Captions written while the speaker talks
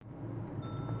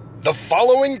The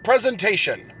following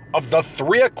presentation of the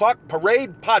 3 O'Clock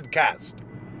Parade podcast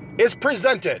is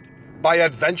presented by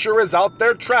Adventure is Out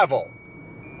There Travel.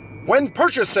 When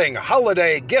purchasing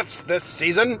holiday gifts this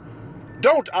season,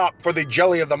 don't opt for the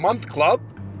Jelly of the Month Club.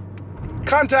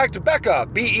 Contact Becca,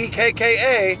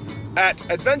 B-E-K-K-A, at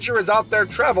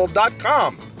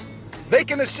adventureisoutttheretravel.com. They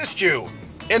can assist you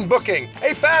in booking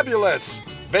a fabulous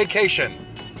vacation,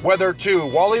 whether to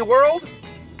Wally World,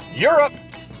 Europe,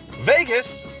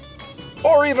 Vegas,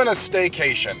 or even a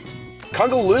staycation.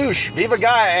 Kungaloosh, Viva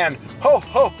Gaia, and ho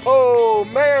ho ho,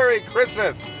 Merry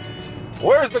Christmas.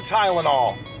 Where's the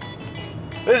Tylenol?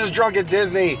 This is Drunk at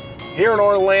Disney here in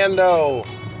Orlando.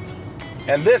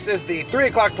 And this is the 3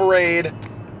 O'Clock Parade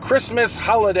Christmas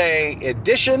Holiday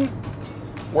Edition,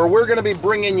 where we're going to be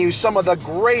bringing you some of the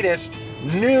greatest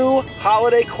new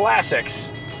holiday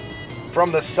classics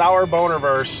from the Sour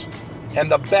Bonerverse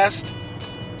and the best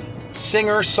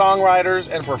singer, songwriters,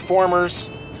 and performers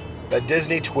that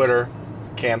Disney Twitter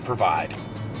can provide.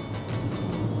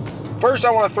 First,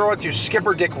 I want to throw it to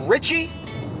Skipper Dick Ritchie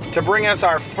to bring us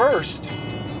our first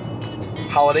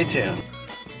holiday tune.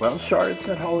 Well, Char, it's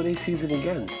that holiday season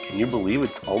again. Can you believe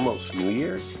it's almost New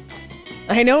Year's?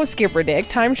 I know, Skipper Dick.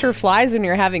 Time sure flies when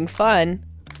you're having fun.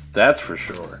 That's for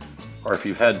sure. Or if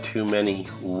you've had too many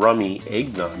rummy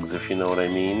eggnogs, if you know what I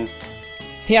mean.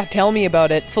 Yeah, tell me about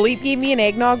it. Philippe gave me an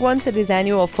eggnog once at his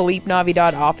annual Philippe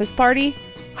Navidad office party.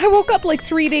 I woke up like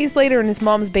 3 days later in his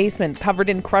mom's basement, covered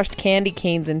in crushed candy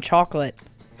canes and chocolate.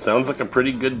 Sounds like a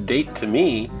pretty good date to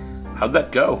me. How'd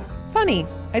that go? Funny.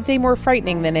 I'd say more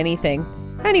frightening than anything.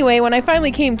 Anyway, when I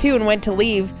finally came to and went to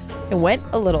leave, it went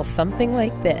a little something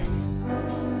like this.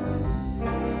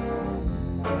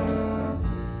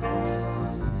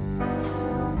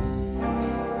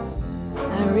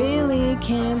 I really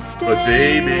can't stay. But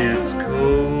baby, it's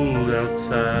cold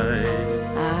outside.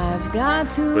 I've got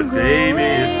to But go baby,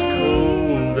 away. it's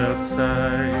cold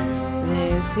outside.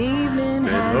 This evening Been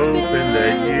has hoping been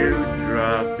that you'd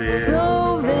drop in.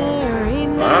 so very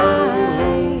I'll nice.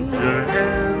 hold your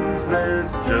hands, they're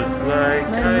just like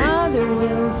My ice. mother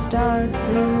will start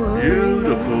to worry.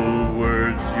 Beautiful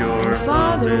words you're And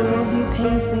father will humming. be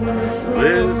pacing the floor.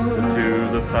 Listen to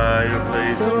the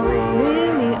fireplace So roar.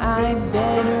 really I'd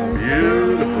better Beautiful,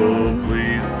 scurry.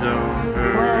 please don't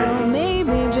Well, hurry.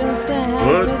 maybe just a half a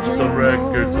Put drink some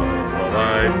records more. on while The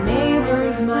I'm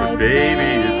neighbors might Baby,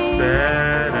 it's think,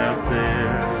 bad out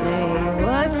there. say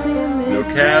what's in No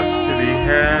this cabs to be drink?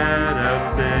 had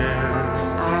out there.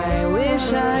 I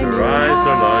wish I Your knew eyes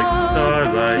are like how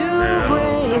starlight to now.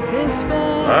 break this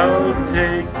spell. I'll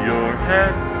take your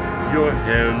hat, your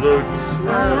hair looks I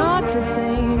swell. ought to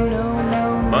say no, no, no,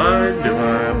 Mind if sir.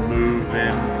 I'm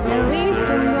moving At least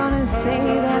I'm closer? gonna say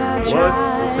that I tried.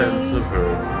 What's the sense of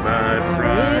hurting my I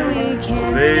pride? really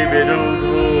can't Baby, stay. don't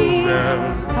hold out.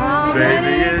 I'll bet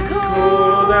Baby, it's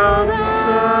cold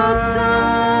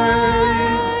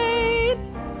outside.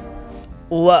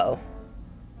 Whoa.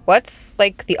 What's,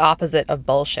 like, the opposite of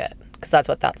bullshit? Because that's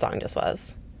what that song just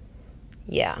was.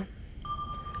 Yeah.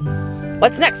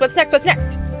 What's next? What's next? What's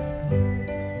next?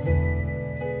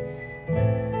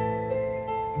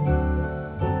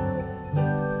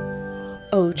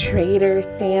 Oh, Trader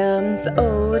Sam's,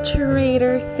 oh,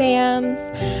 Trader Sam's,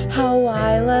 how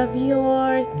I love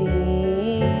your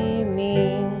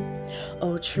theming.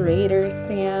 Oh, Trader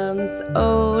Sam's,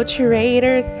 oh,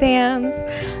 Trader Sam's,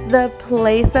 the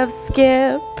place of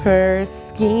skipper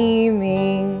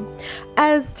scheming.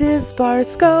 As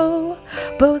disbars go,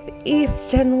 both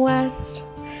east and west,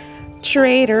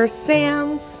 Trader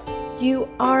Sam's, you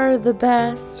are the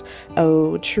best.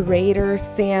 Oh, Trader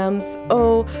Sam's,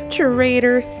 oh,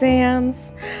 Trader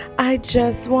Sam's, I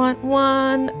just want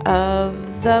one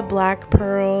of the black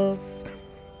pearls.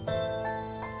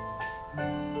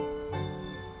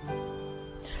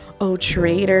 Oh,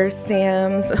 Trader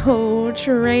Sam's, oh,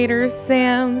 Trader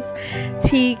Sam's,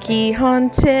 tiki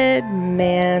haunted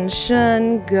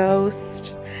mansion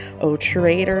ghost. Oh,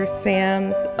 Trader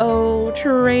Sam's, oh,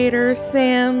 Trader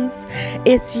Sam's,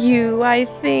 it's you I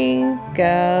think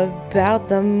about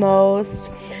the most.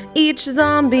 Each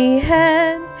zombie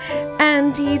head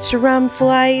and each rum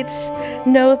flight,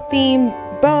 no theme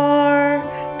bar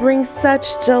brings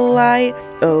such delight.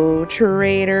 Oh,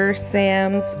 Trader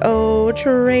Sam's, oh,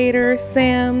 Trader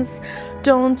Sam's,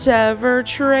 don't ever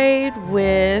trade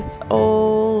with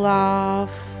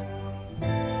Olaf.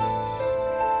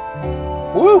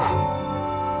 Woo!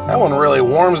 That one really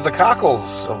warms the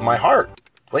cockles of my heart.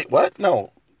 Wait, what?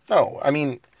 No. I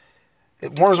mean,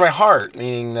 it warms my heart,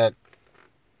 meaning that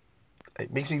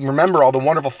it makes me remember all the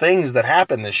wonderful things that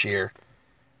happened this year.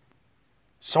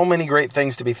 So many great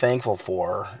things to be thankful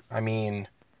for. I mean,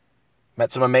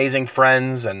 Met some amazing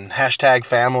friends and hashtag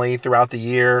family throughout the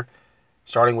year,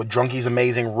 starting with Drunkie's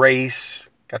Amazing Race.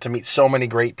 Got to meet so many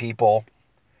great people.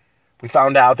 We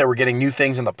found out that we're getting new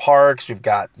things in the parks. We've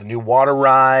got the new water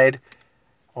ride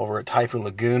over at Typhoon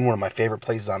Lagoon, one of my favorite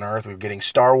places on earth. We're getting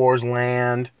Star Wars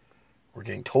Land. We're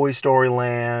getting Toy Story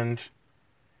Land.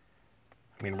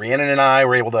 I mean, Rhiannon and I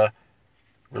were able to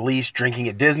release Drinking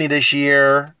at Disney this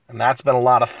year, and that's been a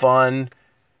lot of fun,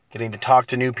 getting to talk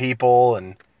to new people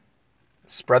and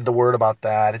spread the word about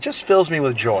that. It just fills me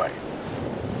with joy.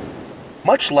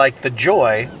 Much like the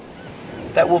joy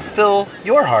that will fill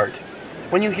your heart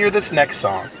when you hear this next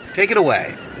song. Take it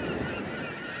away.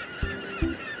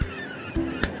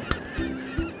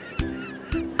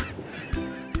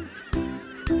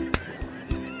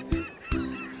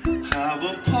 Have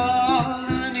a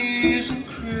Polynesian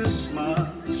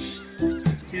Christmas.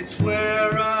 It's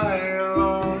where I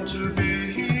long to be.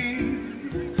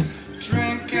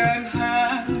 Drink and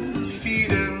hand,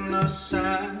 feet in the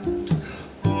sand,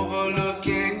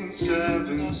 overlooking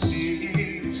 7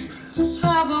 seas.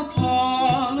 Have a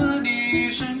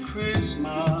Polynesian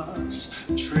Christmas.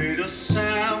 Trader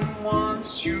Sam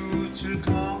wants you to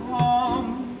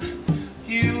come.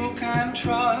 You can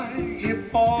try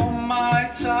hippo mai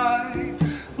tai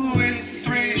with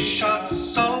 3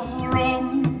 shots of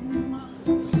rum.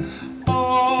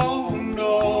 Oh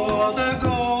no, there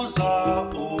goes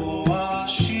our Oa.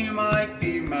 She might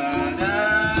be mad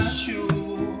at you.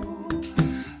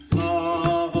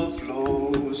 Lava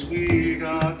flows, we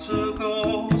got to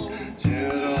go.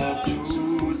 Head up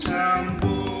to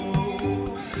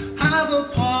Tambu. Have a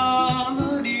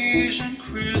Polynesian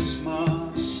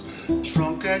Christmas.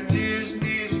 Drunk at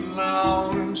Disney's,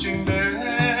 lounging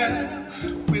there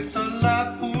with a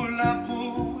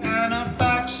lapu-lapu and a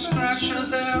back scratcher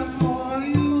there for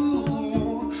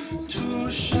you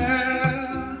to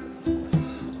share.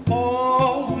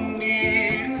 Oh,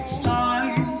 need, it's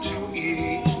time to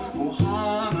eat.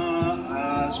 Ohana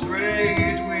has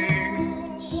great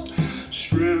wings.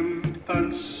 Shrimp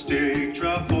and steak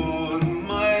drop on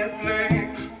my plate,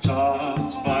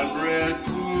 topped by bread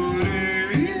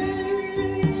pudding.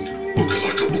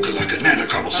 Ooka-laka, nana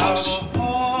caramel sauce. Have a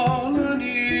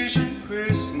Polynesian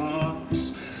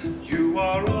Christmas. You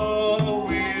are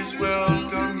always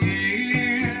welcome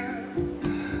here.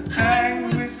 Hang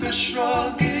with the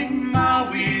shrugging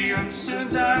Maui and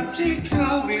Sedati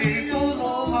Kawi.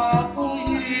 Aloha,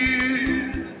 oh yeah.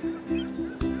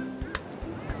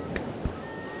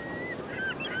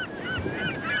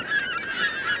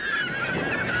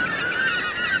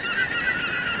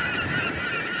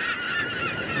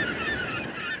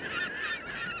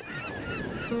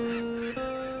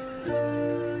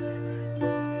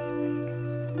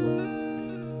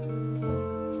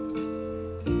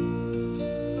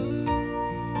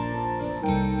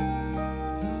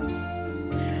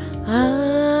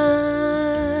 I'm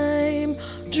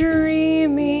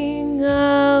dreaming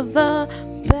of a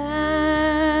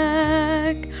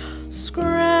back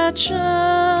scratcher,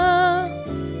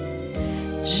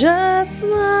 just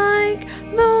like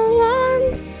the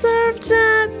one served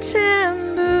at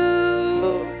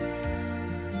Tambu,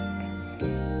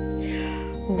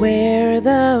 where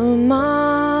the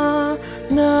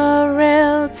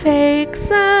monorail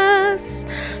takes us,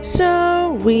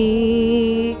 so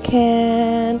we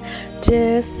can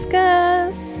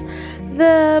discuss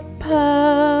the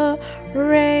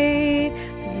parade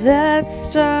that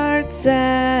starts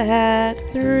at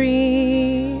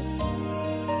 3.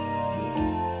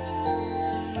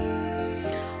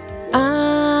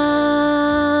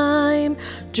 I'm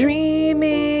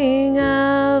dreaming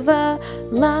of a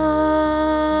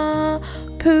lapu-lapu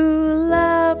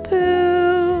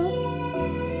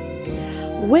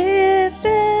with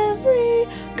every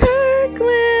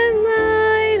Kirkland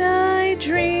light I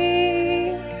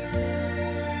drink.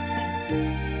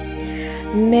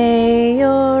 May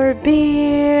your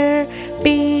beer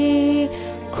be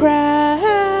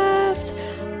craft,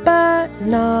 but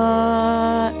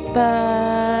not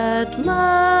Bud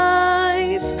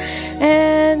Light,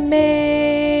 and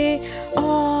may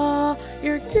all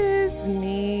your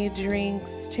Disney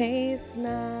drinks taste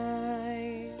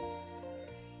nice.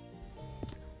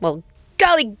 Well,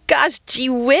 golly gosh, gee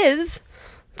whiz.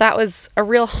 That was a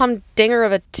real humdinger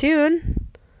of a tune.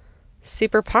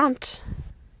 Super pumped.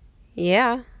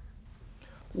 Yeah.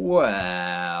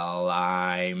 Well,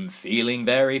 I'm feeling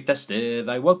very festive.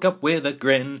 I woke up with a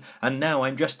grin, and now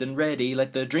I'm dressed and ready.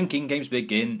 Let the drinking games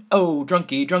begin. Oh,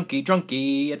 drunky, drunky,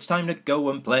 drunky, it's time to go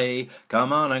and play.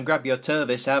 Come on and grab your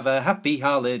turvis, have a happy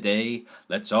holiday.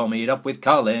 Let's all meet up with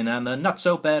Colin and the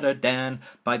not-so-better Dan.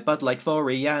 Buy Bud Light for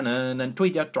Rhiannon and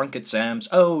tweet at Drunk at Sam's.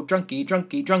 Oh, drunky,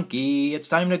 drunky, drunky, it's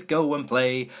time to go and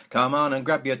play. Come on and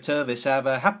grab your turvis, have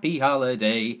a happy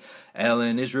holiday.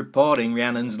 Ellen is reporting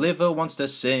Rhiannon's liver wants to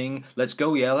sing. Let's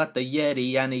go yell at the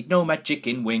Yeti and eat nomad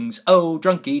chicken wings. Oh,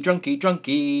 drunky, drunky,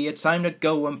 drunky, it's time to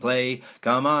go and play.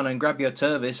 Come on and grab your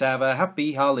turvis, have a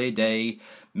happy holiday.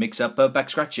 Mix up a back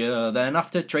scratcher, then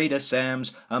off to Trader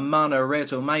Sam's. A monorail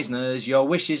to Meisner's, your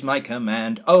wish is my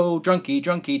command. Oh, drunky,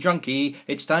 drunky, drunky,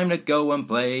 it's time to go and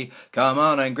play. Come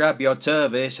on and grab your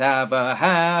turvis, have a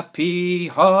happy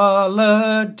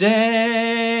holiday.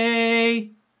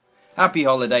 Happy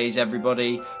holidays,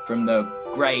 everybody, from the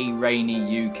grey,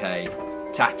 rainy UK.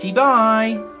 Tatty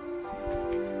bye!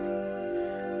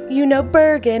 You know,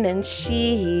 Bergen and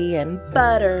she and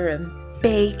butter and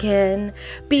bacon,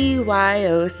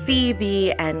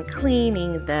 BYOCB and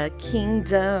cleaning the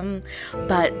kingdom.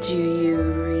 But do you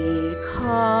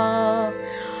recall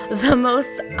the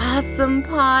most awesome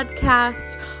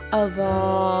podcast of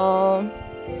all?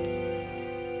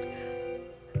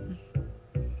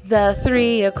 The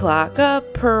 3 o'clock up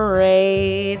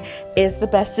parade is the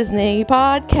best Disney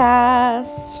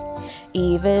podcast.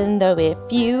 Even though if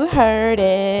you heard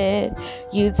it,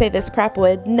 you'd say this crap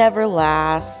would never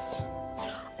last.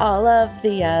 All of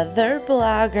the other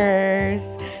bloggers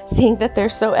think that they're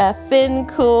so effing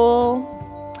cool.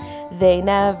 They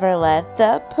never let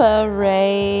the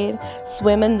parade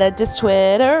swim in the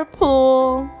Twitter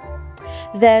pool.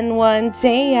 Then one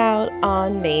day out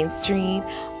on Main Street,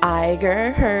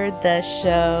 Iger heard the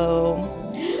show.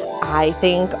 I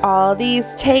think all these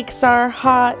takes are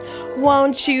hot.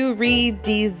 Won't you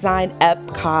redesign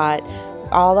Epcot?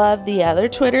 All of the other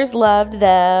Twitters loved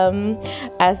them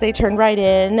as they turned right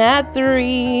in at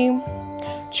 3.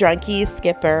 Drunky,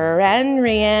 Skipper, and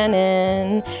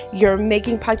Rhiannon, you're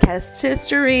making podcast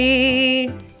history.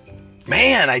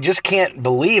 Man, I just can't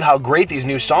believe how great these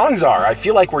new songs are. I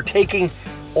feel like we're taking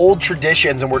old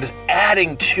traditions and we're just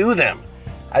adding to them.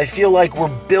 I feel like we're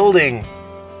building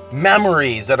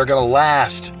memories that are going to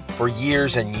last for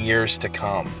years and years to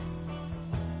come.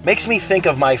 Makes me think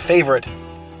of my favorite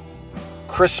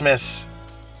Christmas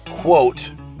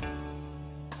quote.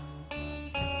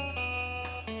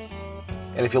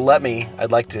 And if you'll let me,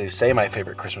 I'd like to say my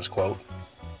favorite Christmas quote.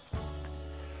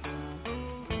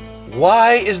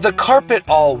 Why is the carpet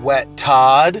all wet,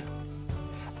 Todd?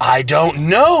 I don't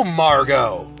know,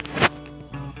 Margot.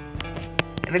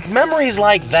 And it's memories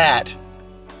like that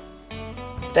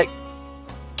that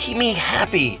keep me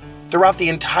happy throughout the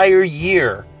entire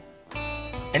year.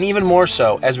 And even more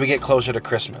so as we get closer to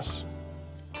Christmas.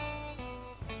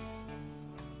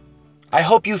 I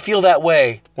hope you feel that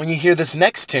way when you hear this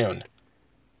next tune.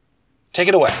 Take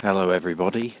it away. Hello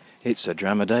everybody, it's a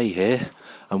Drama Day here,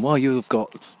 and while you've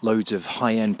got loads of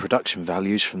high-end production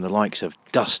values from the likes of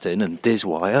Dustin and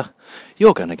Dizwire,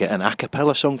 you're going to get an a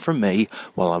cappella song from me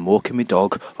while I'm walking my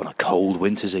dog on a cold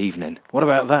winter's evening. What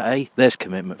about that, eh? There's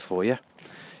commitment for you.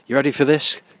 You ready for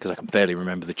this? Because I can barely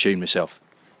remember the tune myself.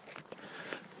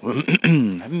 Me.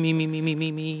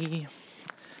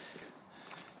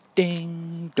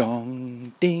 Ding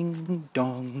dong, ding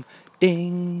dong,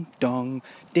 ding dong,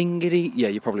 dingity. Yeah,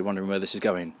 you're probably wondering where this is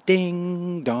going.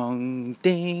 Ding dong,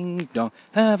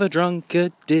 have a drunk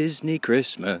at Disney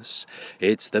Christmas.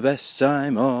 It's the best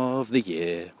time of the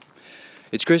year.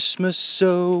 It's Christmas,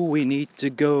 so we need to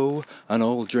go and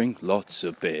all drink lots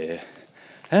of beer.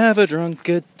 Have a drunk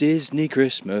at Disney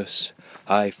Christmas.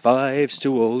 High fives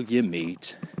to all you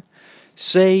meet.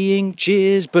 Saying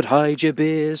cheers, but hide your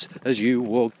beers as you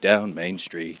walk down Main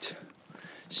Street.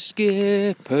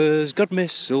 Skipper's got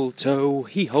mistletoe,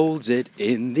 he holds it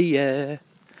in the air.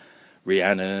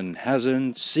 Rhiannon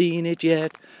hasn't seen it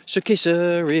yet, so kiss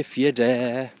her if you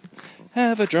dare.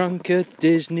 Have a drunk at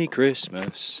Disney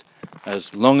Christmas,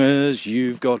 as long as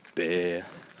you've got beer.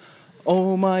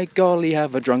 Oh my golly,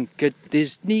 have a drunk at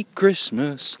Disney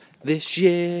Christmas this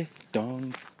year.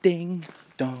 Dong, ding,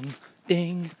 dong,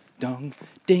 ding. Dong,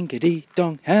 dingity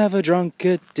dong, have a drunk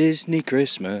at Disney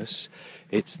Christmas.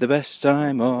 It's the best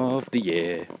time of the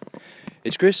year.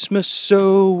 It's Christmas,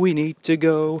 so we need to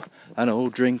go and all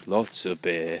drink lots of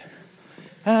beer.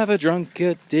 Have a drunk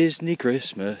at Disney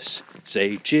Christmas.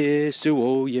 Say cheers to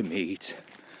all you meet.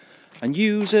 And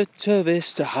use a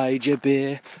turvis to hide your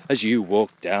beer as you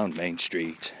walk down Main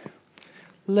Street.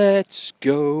 Let's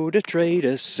go to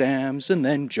Trader Sam's and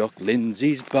then Jock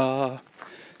Lindsay's bar.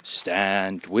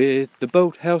 Stand with the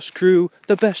Boathouse crew,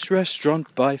 the best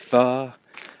restaurant by far.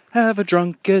 Have a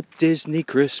drunk at Disney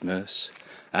Christmas,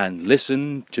 and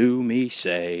listen to me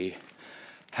say,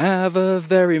 have a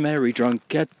very merry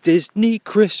drunk at Disney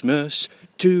Christmas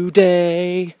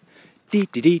today. Dee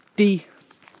dee dee dee.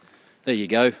 There you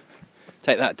go.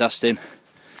 Take that, Dustin,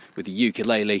 with the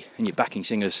ukulele and your backing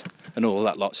singers and all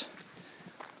that lot.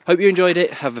 Hope you enjoyed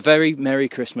it. Have a very merry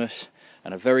Christmas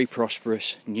and a very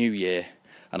prosperous new year.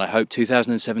 And I hope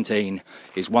 2017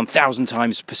 is 1,000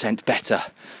 times % better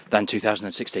than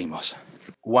 2016 was.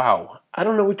 Wow, I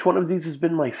don't know which one of these has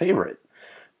been my favorite,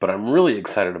 but I'm really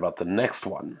excited about the next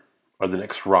one, or the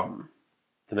next rum.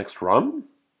 The next rum?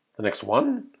 The next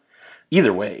one?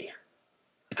 Either way,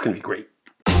 it's going to be great.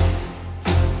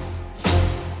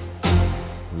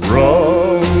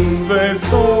 Rum, they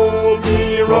sold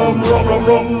me rum, rum, rum,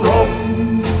 rum, rum.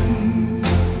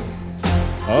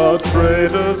 A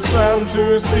trader Sam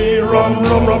to see rum,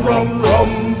 rum, rum, rum,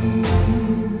 rum.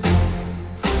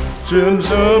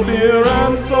 Ginger beer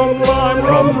and some lime,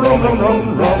 rum, rum, rum,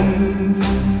 rum, rum.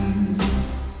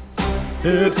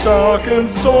 It's dark and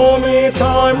stormy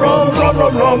time, rum, rum,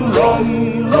 rum, rum,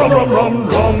 rum. Rum, rum, rum,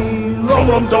 rum, rum,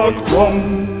 rum, dark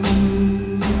rum.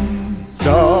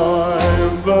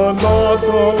 Dive the Nords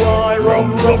lie,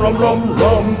 rum, rum, rum, rum,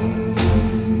 rum.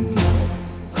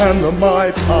 And the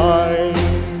Mai Tai.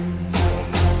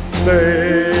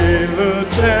 Sailor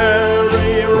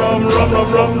Jerry, rum, rum,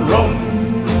 rum, rum, rum.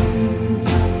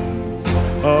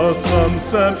 A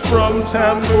sunset from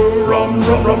Tambu, rum,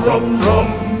 rum, rum, rum, rum.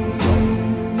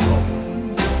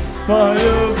 My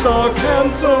ears dark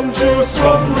and some juice,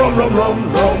 rum, rum, rum,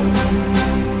 rum, rum.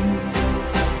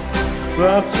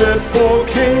 That's fit for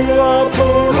King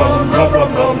Lapo, rum, rum,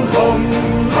 rum, rum, rum.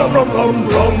 Rum, rum, rum,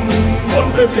 rum,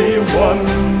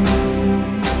 151.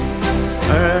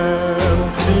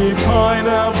 Empty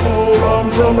pineapple, rum,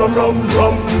 rum, rum, rum,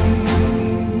 rum.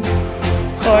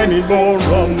 I need more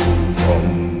rum,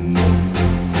 rum,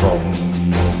 rum,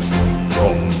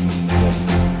 rum.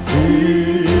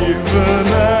 Even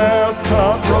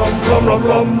Epcot, rum, rum, rum,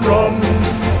 rum, rum.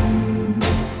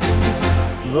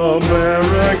 The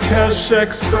Marrakesh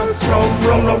Express, rum,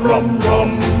 rum, rum, rum,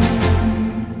 rum.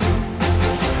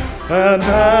 And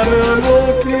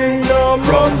Animal Kingdom,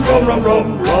 rum, rum, rum,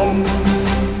 rum, rum.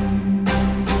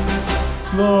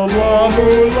 The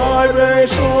Wamu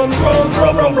Libation, rum,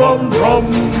 rum, rum, rum,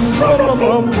 rum. Rum, rum,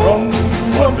 rum, rum,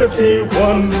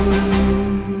 151.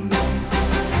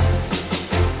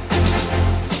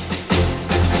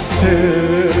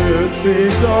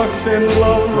 Tipsy ducks in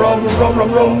love, rum, rum,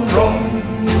 rum, rum, rum.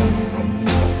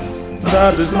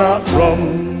 That is not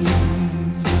rum.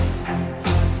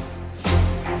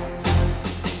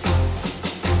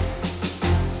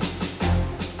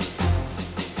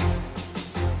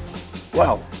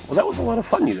 Wow, well that was a lot of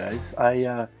fun, you guys.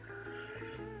 I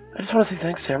just want to say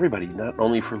thanks to everybody, not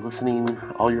only for listening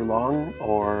all year long,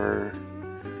 or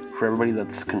for everybody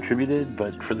that's contributed,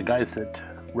 but for the guys that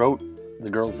wrote, the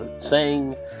girls that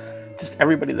sang, just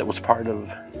everybody that was part of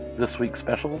this week's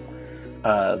special.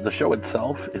 The show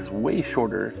itself is way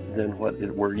shorter than what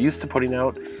we're used to putting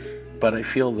out, but I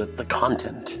feel that the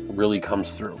content really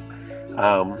comes through.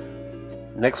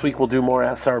 Next week we'll do more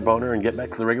Ask Sour Boner and get back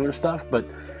to the regular stuff, but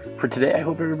for today I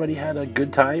hope everybody had a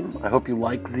good time. I hope you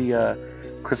like the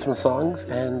Christmas songs,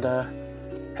 and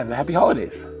have a happy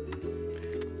holidays.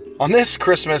 On this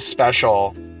Christmas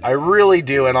special, I really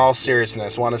do, in all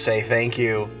seriousness, want to say thank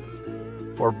you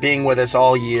for being with us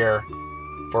all year,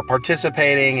 for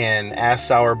participating in Ask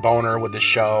Sour Boner with the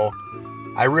show.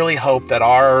 I really hope that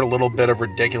our little bit of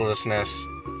ridiculousness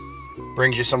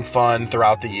brings you some fun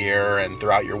throughout the year and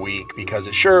throughout your week, because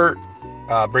it sure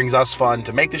brings us fun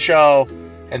to make the show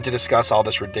and to discuss all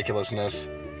this ridiculousness.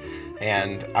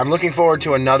 And I'm looking forward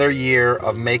to another year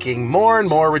of making more and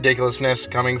more ridiculousness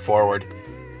coming forward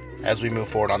as we move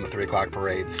forward on the 3 o'clock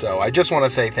parade. So I just want to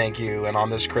say thank you, and on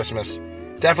this Christmas,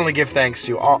 definitely give thanks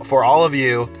to for all of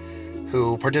you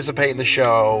who participate in the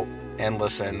show and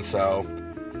listen. So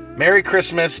Merry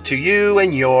Christmas to you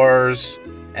and yours,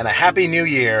 and a Happy New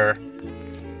Year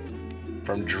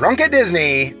from Drunk at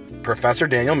Disney, Professor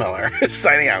Daniel Miller,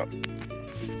 signing out.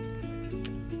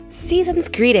 Season's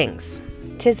greetings.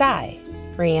 'Tis I,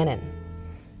 Rhiannon,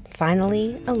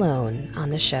 finally alone on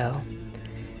the show.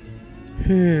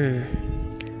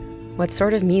 What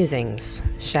sort of musings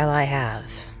shall I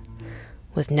have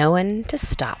with no one to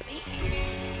stop me?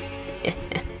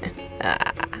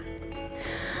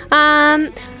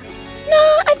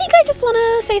 No, I think I just want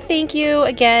to say thank you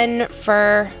again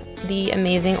for the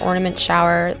amazing ornament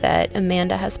shower that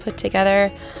Amanda has put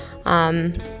together.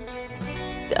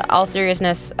 All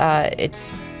seriousness,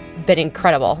 it's been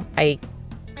incredible. I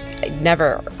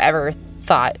never ever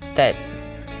thought that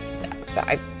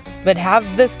I would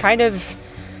have this kind of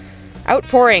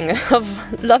outpouring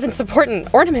of love and support and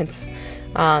ornaments.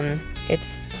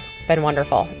 It's been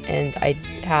wonderful, and I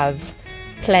have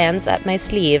plans up my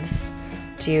sleeves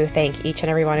to thank each and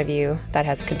every one of you that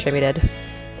has contributed.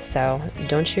 So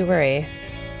don't you worry,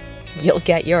 you'll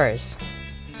get yours.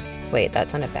 Wait, that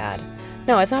sounded bad.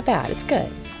 No, it's not bad. It's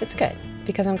good. It's good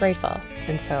because I'm grateful,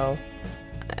 and so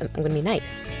I'm gonna be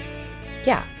nice.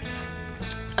 Yeah.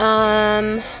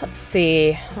 Let's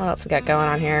see what else we got going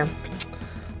on here.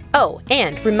 Oh,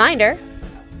 and reminder,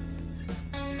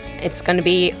 it's going to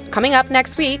be coming up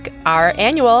next week, our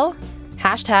annual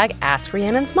hashtag Ask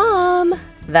Rhiannon's Mom.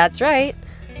 That's right.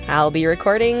 I'll be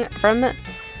recording from the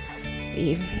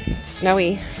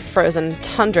snowy, frozen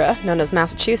tundra known as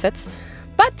Massachusetts,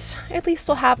 but at least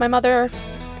we'll have my mother,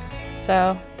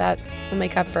 so that will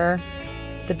make up for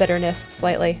the bitterness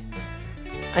slightly.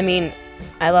 I mean,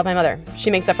 I love my mother. She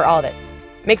makes up for all of it.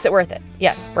 Makes it worth it.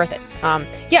 Yes, worth it.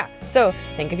 Yeah, so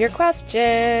think of your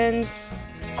questions.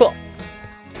 Cool.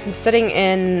 I'm sitting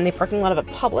in the parking lot of a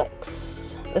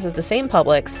Publix. This is the same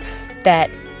Publix that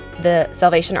the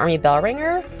Salvation Army bell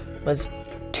ringer was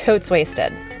totes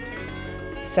wasted.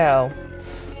 So,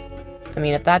 I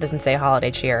mean, if that doesn't say holiday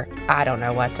cheer, I don't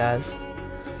know what does.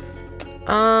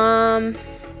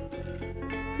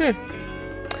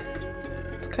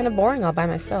 It's kind of boring all by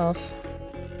myself.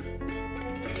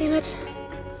 Damn it.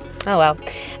 Oh well.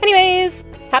 Anyways,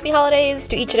 happy holidays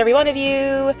to each and every one of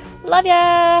you. Love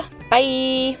ya.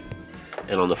 Bye.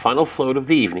 And on the final float of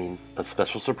the evening, a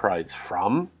special surprise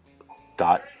from ...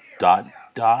 A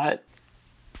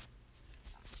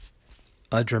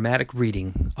dramatic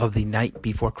reading of The Night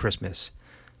Before Christmas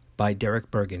by Derek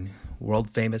Bergen,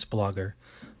 world-famous blogger,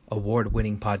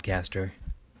 award-winning podcaster,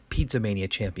 Pizza Mania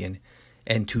champion,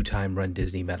 and two-time Run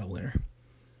Disney medal winner.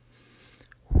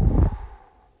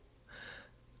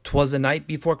 'Twas the night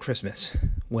before Christmas,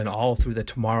 when all through the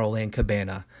Tomorrowland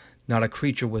cabana not a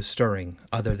creature was stirring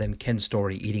other than Ken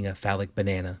Story eating a phallic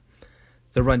banana.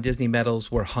 The Run Disney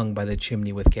medals were hung by the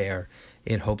chimney with care,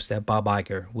 in hopes that Bob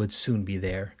Iger would soon be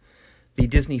there. The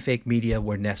Disney fake media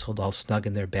were nestled all snug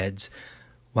in their beds,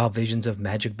 while visions of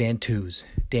Magic Band 2s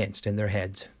danced in their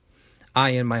heads.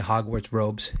 I in my Hogwarts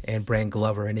robes, and Bran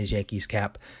Glover in his Yankees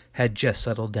cap, had just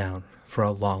settled down for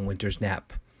a long winter's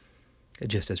nap.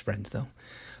 Just as friends, though.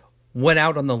 When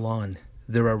out on the lawn,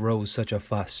 there arose such a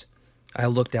fuss. I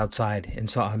looked outside and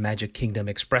saw a Magic Kingdom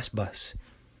express bus.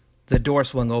 The door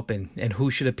swung open, and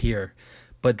who should appear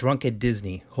but drunken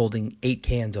Disney holding 8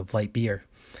 cans of light beer.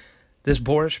 This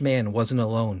boorish man wasn't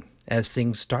alone, as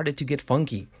things started to get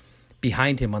funky.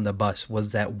 Behind him on the bus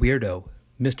was that weirdo,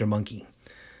 Mr. Monkey.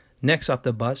 Next off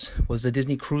the bus was the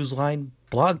Disney Cruise Line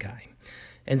blog guy,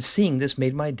 and seeing this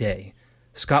made my day.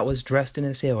 Scott was dressed in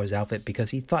a sailor's outfit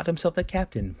because he thought himself the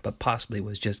captain, but possibly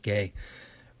was just gay.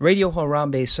 Radio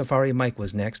Harambe's Safari Mike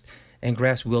was next, and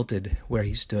grass wilted where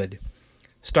he stood.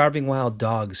 Starving wild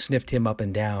dogs sniffed him up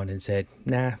and down and said,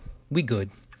 "Nah, we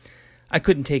good." I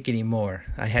couldn't take any more.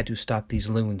 I had to stop these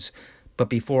loons. But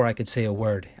before I could say a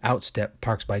word, out stepped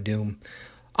Parks by Doom.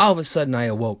 All of a sudden I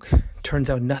awoke. Turns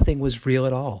out nothing was real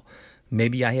at all.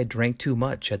 Maybe I had drank too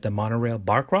much at the monorail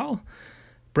bar crawl?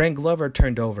 Bran Glover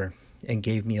turned over and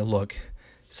gave me a look,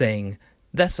 saying,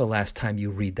 "That's the last time you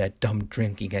read that dumb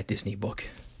drinking at Disney book."